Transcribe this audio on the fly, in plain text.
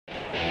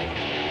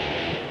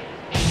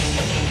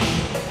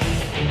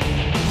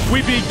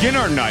We begin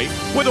our night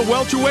with a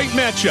welterweight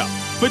matchup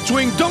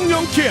between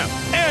Dong-Hyun Kim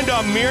and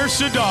Amir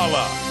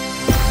Sadollah.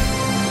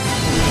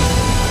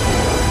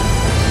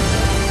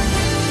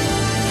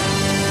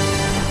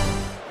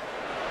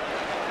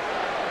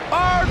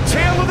 Our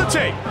tale of the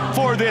tape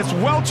for this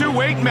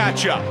welterweight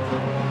matchup.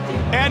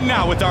 And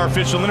now with our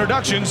official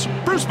introductions,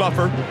 Bruce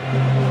Buffer.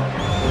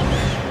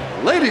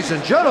 Ladies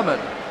and gentlemen,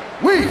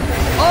 we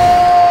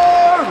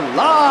are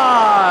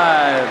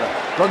live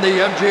from the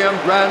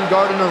MGM Grand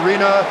Garden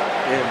Arena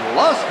in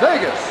Las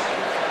Vegas.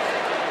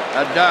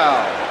 And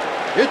now,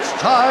 it's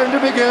time to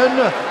begin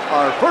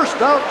our first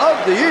bout of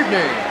the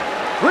evening.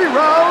 3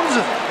 rounds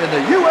in the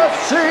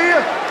UFC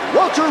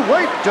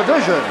welterweight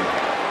division.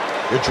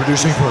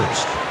 Introducing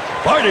first,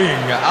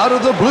 fighting out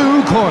of the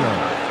blue corner.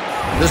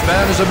 This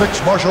man is a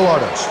mixed martial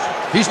artist.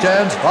 He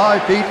stands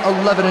 5 feet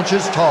 11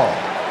 inches tall,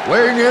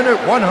 weighing in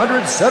at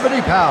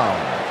 170 pounds.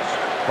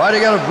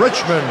 Fighting out of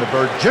Richmond,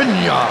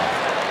 Virginia.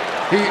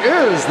 He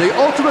is the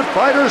Ultimate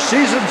Fighter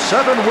Season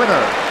 7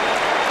 winner,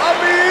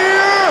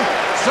 Amir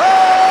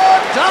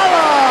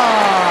Sadollah!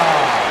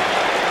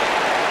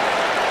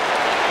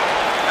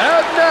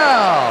 And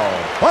now,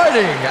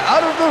 fighting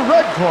out of the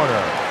red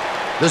corner.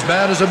 This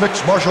man is a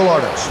mixed martial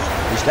artist.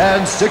 He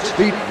stands 6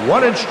 feet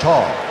 1 inch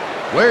tall,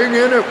 weighing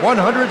in at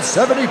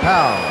 170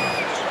 pounds.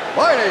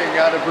 Fighting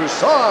out of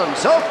Busan,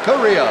 South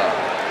Korea,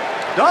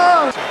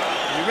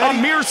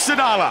 Amir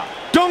Sadollah,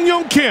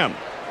 Dong-Hyun Kim.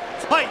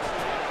 Fight!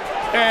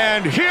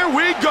 And here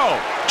we go.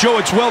 Joe,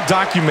 it's well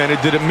documented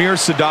that Amir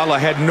Sadollah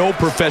had no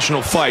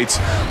professional fights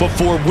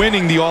before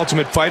winning the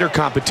Ultimate Fighter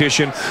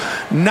competition.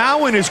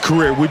 Now in his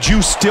career, would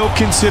you still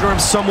consider him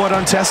somewhat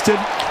untested?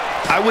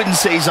 I wouldn't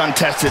say he's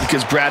untested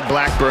because Brad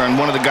Blackburn,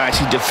 one of the guys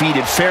he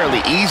defeated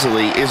fairly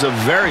easily, is a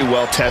very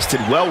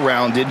well-tested,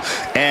 well-rounded,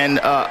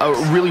 and a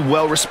really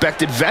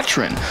well-respected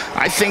veteran.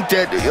 I think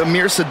that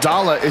Amir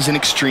Sadollah is an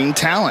extreme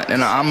talent,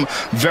 and I'm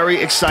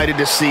very excited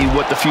to see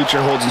what the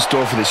future holds in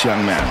store for this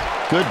young man.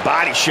 Good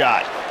body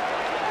shot.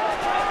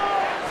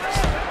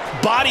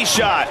 Body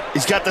shot.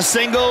 He's got the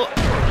single.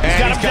 He's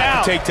got him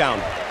down. The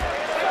takedown.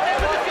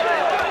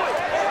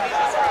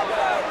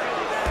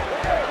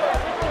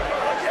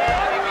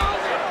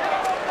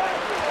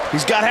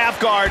 He's got half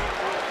guard.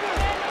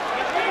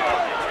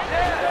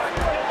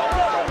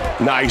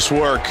 Nice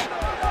work.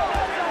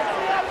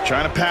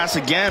 Trying to pass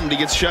again, but he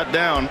gets shut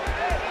down.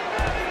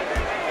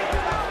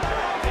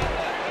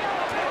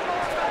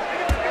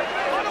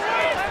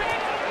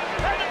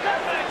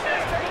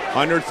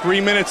 Under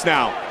 3 minutes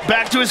now.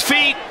 Back to his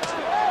feet.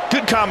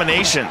 Good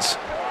combinations.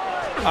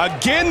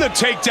 Again, the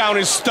takedown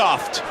is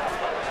stuffed.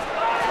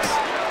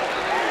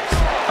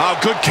 Oh,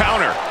 good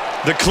counter.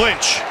 The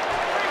clinch.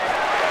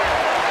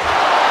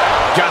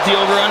 Got the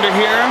over-under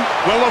here.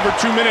 Well over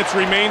 2 minutes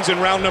remains in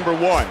round number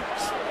 1.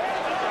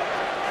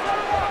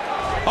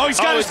 Oh, he's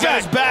got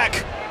his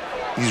back.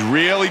 He's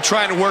really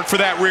trying to work for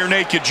that rear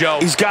naked, Joe.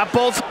 He's got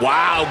both.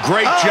 Wow,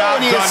 great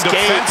job done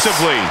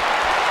defensively.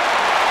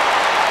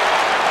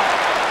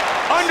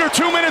 Under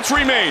 2 minutes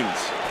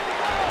remains.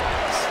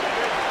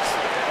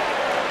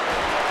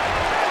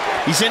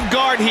 He's in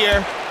guard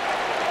here.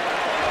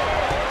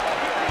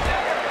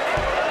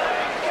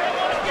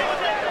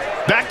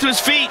 Back to his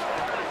feet.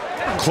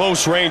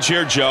 Close range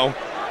here, Joe.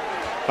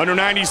 Under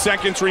 90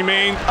 seconds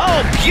remain.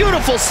 Oh,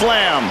 beautiful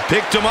slam.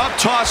 Picked him up,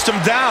 tossed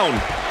him down.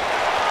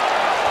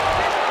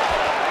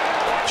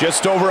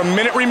 Just over a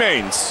minute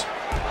remains.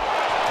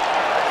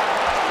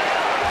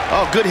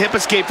 Oh, good hip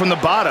escape from the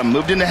bottom.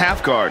 Moved into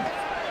half guard.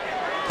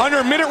 Under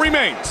a minute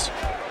remains.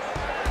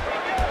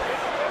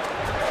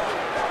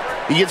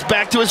 He gets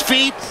back to his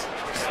feet.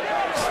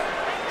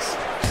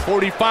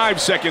 45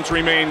 seconds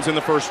remains in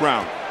the first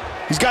round.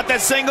 He's got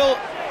that single.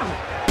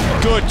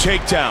 Good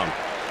takedown.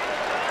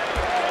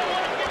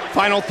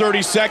 Final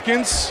 30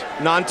 seconds.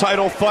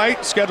 Non-title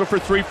fight scheduled for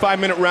 3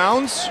 5-minute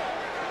rounds.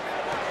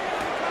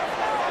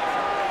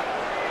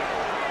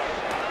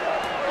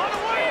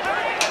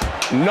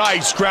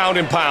 Nice ground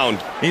and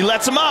pound. He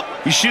lets him up.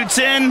 He shoots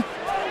in.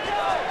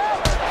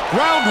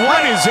 Round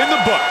 1 is in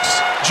the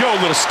books. Joe,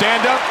 little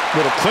stand-up,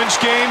 little clinch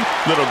game,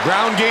 little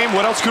ground game.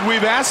 What else could we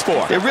have asked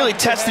for? They really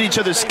tested each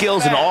other's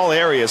skills in all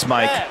areas,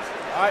 Mike.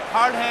 All right,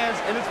 hard hands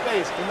in his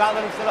face. Do not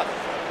let him sit up.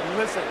 And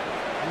listen,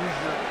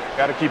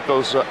 got to keep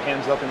those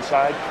hands up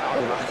inside.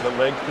 The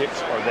leg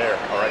kicks are there,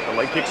 all right? The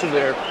leg kicks are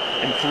there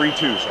in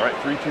 3-2s, all right?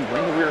 3-2,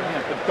 bring the rear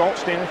hand, but don't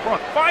stand in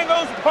front. find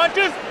those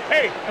punches,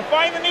 hey, and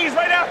find the knees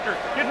right after.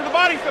 Get to the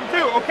body some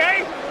too,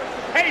 okay?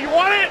 Hey, you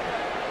want it?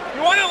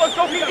 You want it? Let's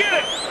go get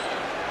it.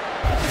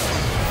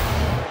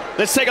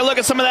 Let's take a look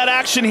at some of that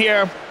action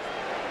here.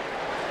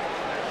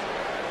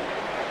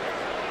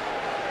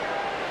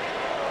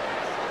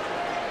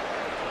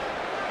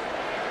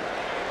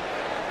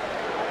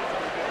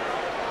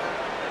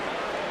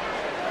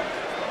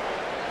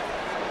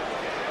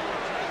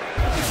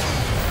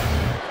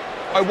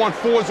 I want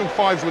 4s and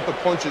 5s with the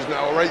punches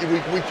now, all right?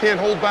 We can't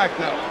hold back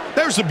now.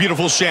 There's the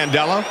beautiful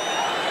Shandella.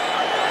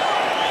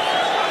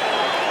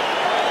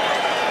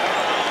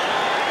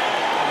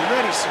 You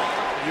ready, sir?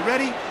 You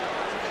ready?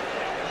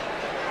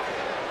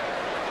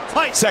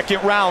 Fight.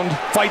 Second round,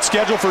 fight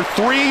scheduled for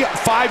 3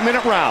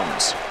 5-minute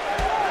rounds.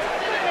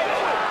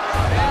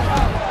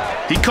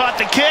 He caught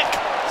the kick.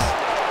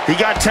 He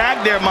got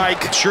tagged there,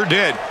 Mike. Sure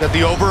did. At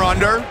the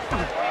over-under.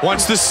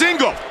 Wants the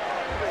single.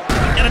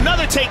 And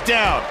another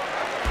takedown.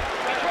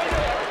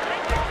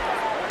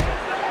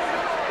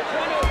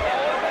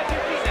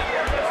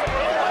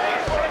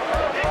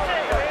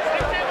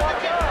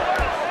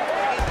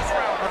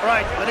 All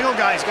right, let it go,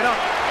 guys. Get up.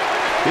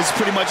 This is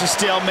pretty much a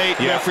stalemate.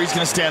 The referee's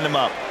going to stand him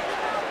up.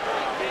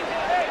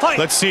 Fight.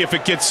 Let's see if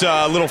it gets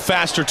a little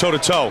faster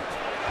toe-to-toe.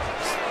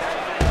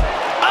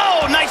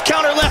 Oh, nice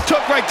counter left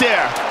hook right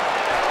there.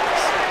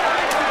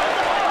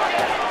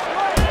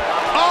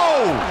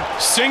 Oh,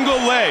 single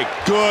leg.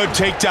 Good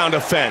takedown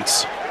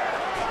defense.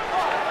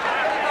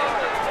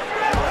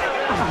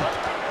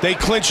 They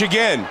clinch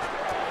again.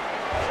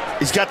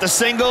 He's got the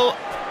single.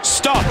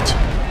 Stuffed.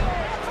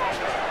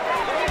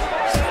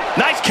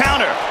 Nice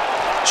counter.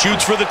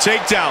 Shoots for the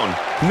takedown.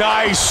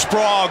 Nice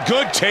sprawl.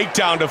 Good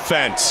takedown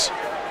defense.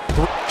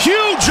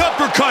 Huge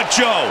uppercut,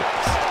 Joe.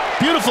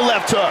 Beautiful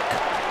left hook.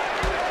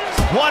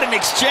 What an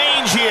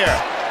exchange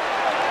here.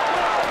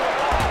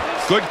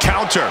 Good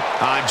counter.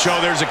 Joe,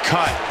 there's a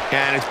cut,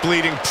 and it's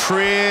bleeding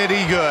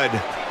pretty good.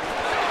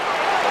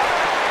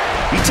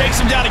 He takes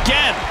him down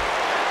again.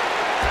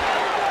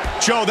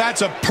 Joe,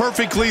 that's a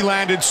perfectly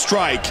landed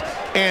strike,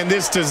 and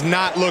this does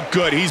not look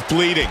good. He's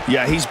bleeding.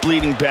 Yeah, he's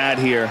bleeding bad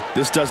here.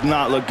 This does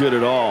not look good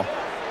at all.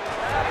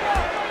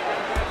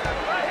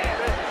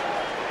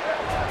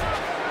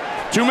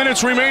 2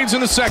 minutes remains in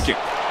the second.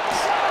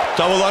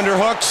 Double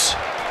underhooks.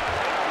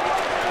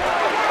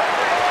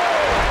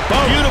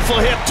 Beautiful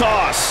hip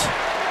toss.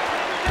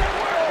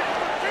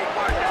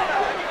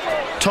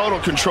 Total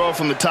control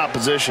from the top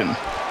position.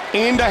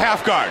 Into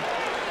half guard.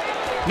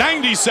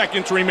 90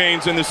 seconds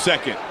remains in the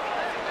second.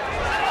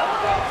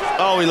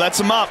 Oh, he lets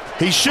him up.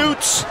 He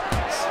shoots.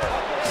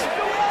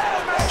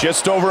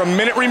 Just over a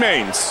minute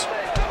remains.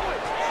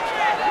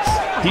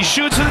 He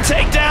shoots for the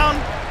takedown.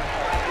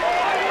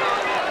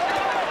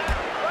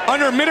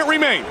 Under a minute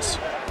remains.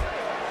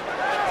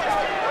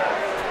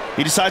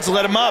 He decides to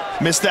let him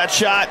up. Missed that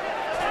shot.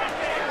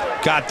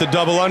 Got the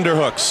double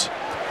underhooks.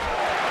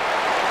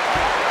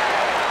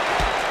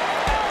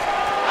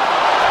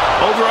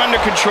 Over under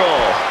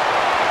control.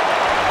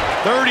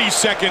 30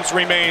 seconds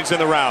remains in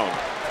the round.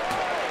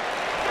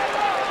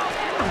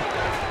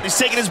 He's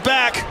taking his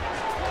back.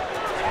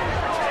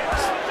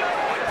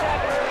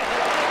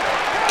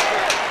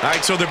 All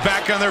right, so they're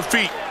back on their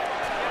feet.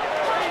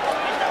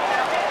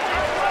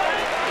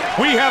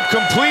 We have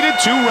completed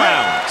 2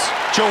 rounds.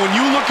 Joe, when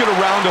you look at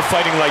a round of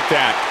fighting like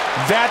that,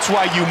 that's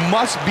why you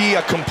must be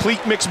a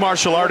complete mixed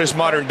martial artist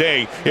modern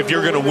day if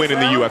you're going to win in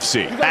the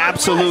UFC.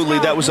 Absolutely,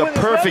 that was a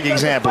perfect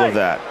example of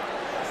that.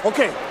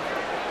 Okay.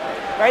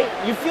 Right?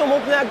 You feel him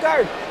open that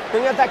guard.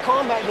 Bring out that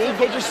combat knee.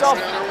 Get yourself.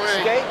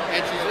 Okay?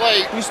 And she's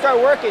late. You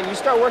start working. You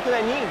start working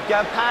that knee. You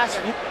got pass.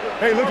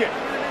 Hey, look at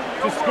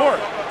just score.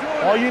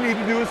 All you need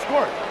to do is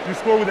score. You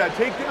score with that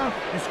takedown.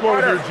 You score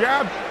with your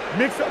jab.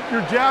 Mix up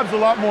your jabs a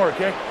lot more,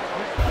 okay?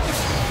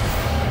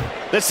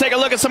 Let's take a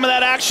look at some of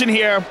that action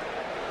here.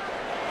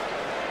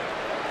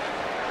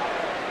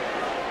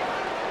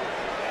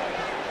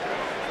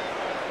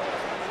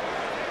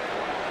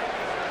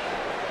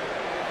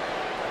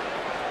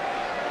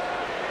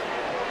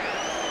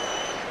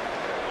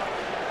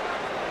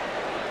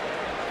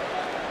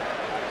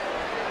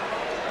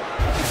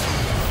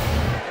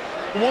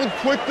 One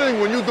quick thing,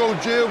 when you go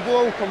jab,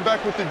 bro, come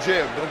back with the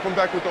jab. Don't come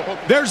back with the hook.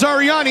 There's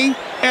Ariani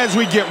as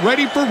we get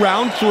ready for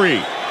round 3. You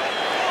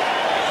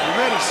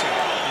ready, sir?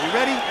 You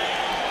ready?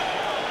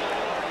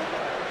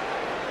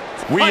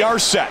 We are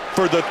set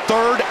for the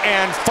 3rd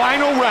and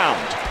final round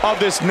of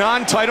this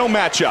non-title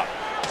matchup.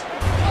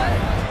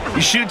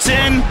 He shoots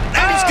in,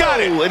 and he's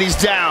got it. And he's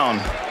down.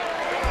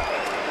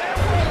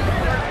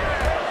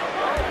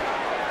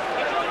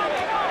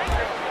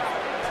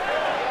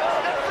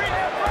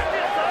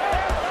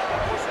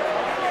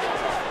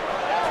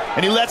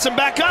 And he lets him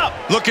back up.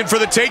 Looking for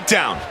the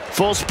takedown.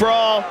 Full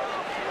sprawl.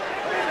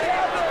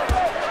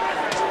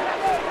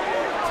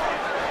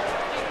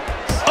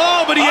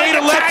 Oh, but he ate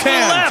a left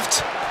hand.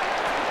 Left.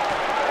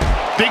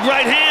 Big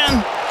right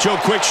hand. Joe,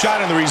 quick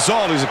shot, and the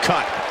result is a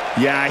cut.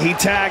 Yeah, he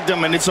tagged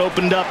him, and it's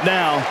opened up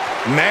now.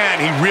 Man,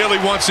 he really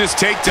wants this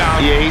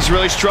takedown. Yeah, he's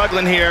really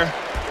struggling here.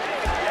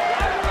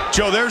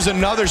 Joe, there's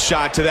another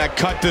shot to that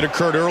cut that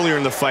occurred earlier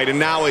in the fight, and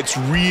now it's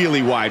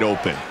really wide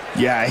open.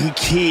 Yeah, he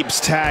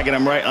keeps tagging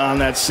him right on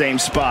that same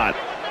spot.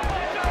 All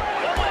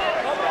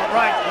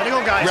right, let it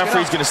go, guys.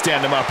 Referee's going to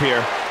stand him up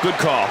here. Good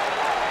call.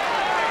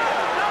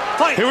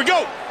 Fight. Here we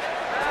go.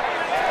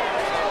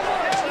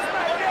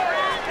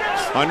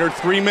 Under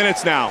 3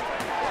 minutes now.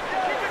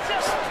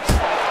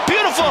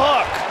 Beautiful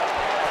hook.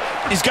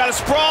 He's got a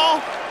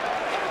sprawl.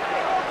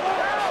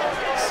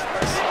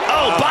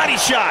 Oh, body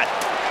shot.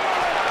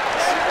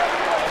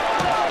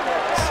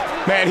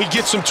 Man, he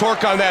gets some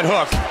torque on that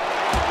hook.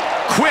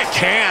 Quick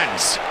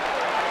hands.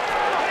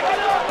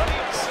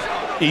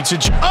 Eats a...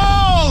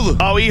 Oh!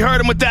 Oh, he hurt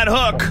him with that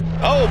hook.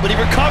 Oh, but he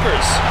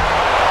recovers.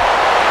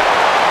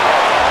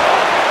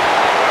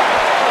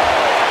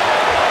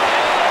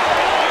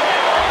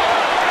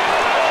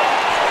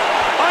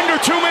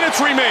 minutes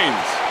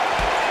remains.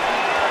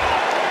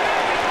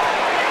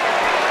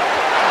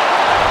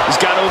 He's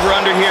got over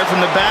under here from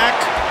the back.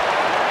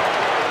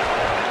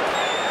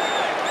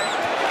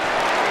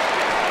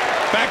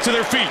 Back to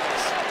their feet.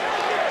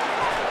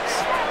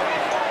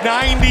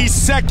 90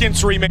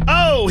 seconds remain.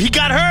 Oh, he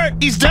got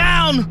hurt. He's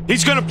down.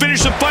 He's going to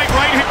finish the fight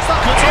right here. It's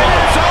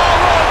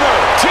all over.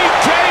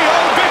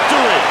 TKO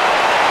victory.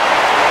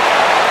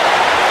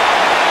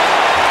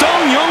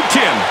 Hyun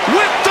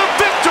with the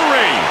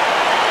victory.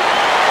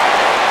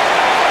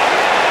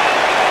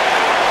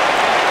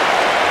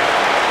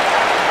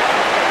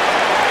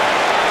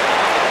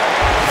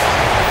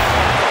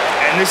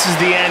 And this is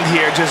the end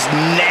here. Just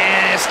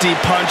nasty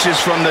punches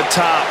from the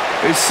top.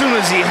 As soon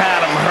as he had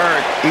him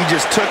hurt, he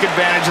just took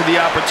advantage of the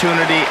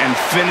opportunity and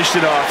finished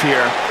it off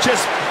here.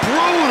 Just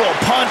brutal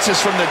punches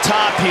from the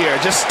top here.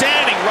 Just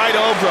standing right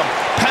over him,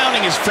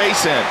 pounding his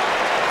face in.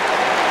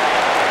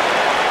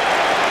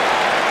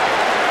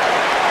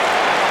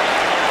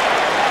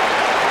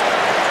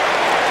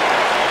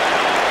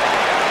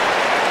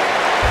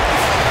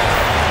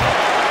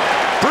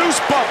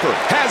 Buffer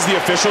has the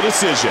official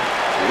decision.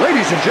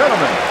 Ladies and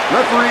gentlemen,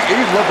 referee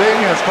Yves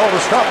Leving has called a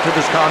stop to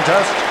this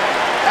contest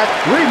at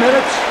 3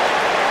 minutes,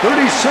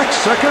 36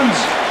 seconds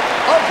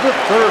of the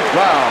third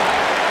round.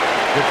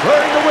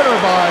 Declaring the winner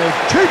by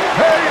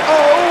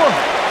TKO,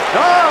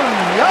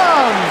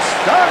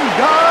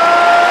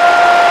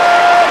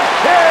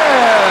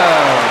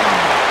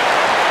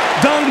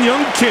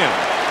 Hyun Kim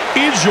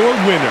is your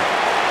winner.